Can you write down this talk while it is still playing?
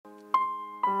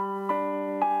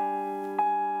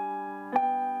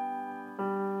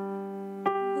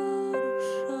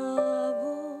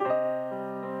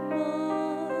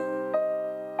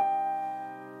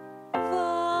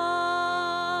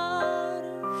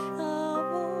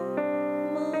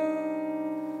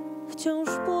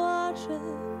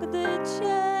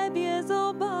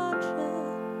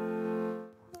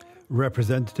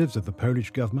Representatives of the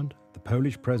Polish government, the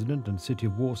Polish president and city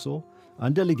of Warsaw,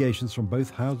 and delegations from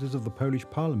both houses of the Polish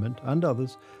parliament and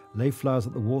others lay flowers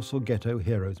at the Warsaw Ghetto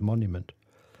Heroes Monument.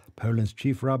 Poland's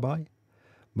chief rabbi,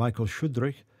 Michael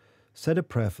Szudrich, said a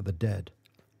prayer for the dead.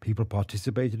 People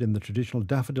participated in the traditional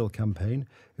daffodil campaign,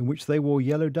 in which they wore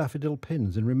yellow daffodil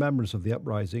pins in remembrance of the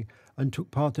uprising and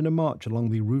took part in a march along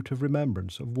the route of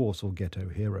remembrance of Warsaw Ghetto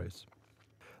heroes.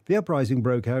 The uprising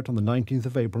broke out on the 19th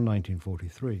of April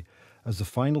 1943, as the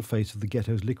final phase of the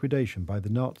ghetto's liquidation by the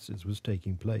Nazis was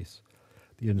taking place.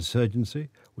 The insurgency,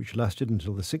 which lasted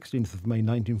until the 16th of May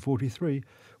 1943,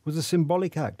 was a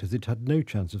symbolic act as it had no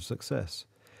chance of success.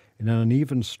 In an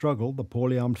uneven struggle, the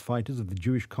poorly armed fighters of the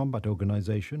Jewish Combat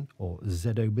Organization, or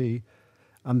ZOB,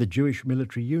 and the Jewish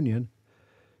Military Union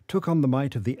took on the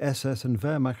might of the SS and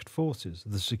Wehrmacht forces,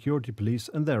 the security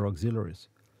police and their auxiliaries.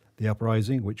 The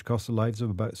uprising, which cost the lives of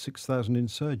about 6,000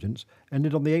 insurgents,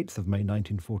 ended on the 8th of May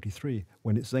 1943,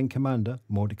 when its then commander,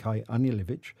 Mordecai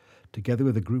Anielewicz, together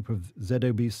with a group of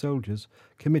ZOB soldiers,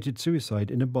 committed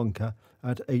suicide in a bunker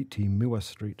at 18 Miła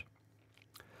Street.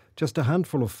 Just a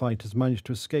handful of fighters managed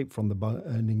to escape from the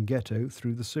burning ghetto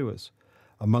through the sewers.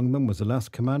 Among them was the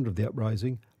last commander of the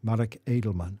uprising, Marek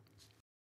Edelman.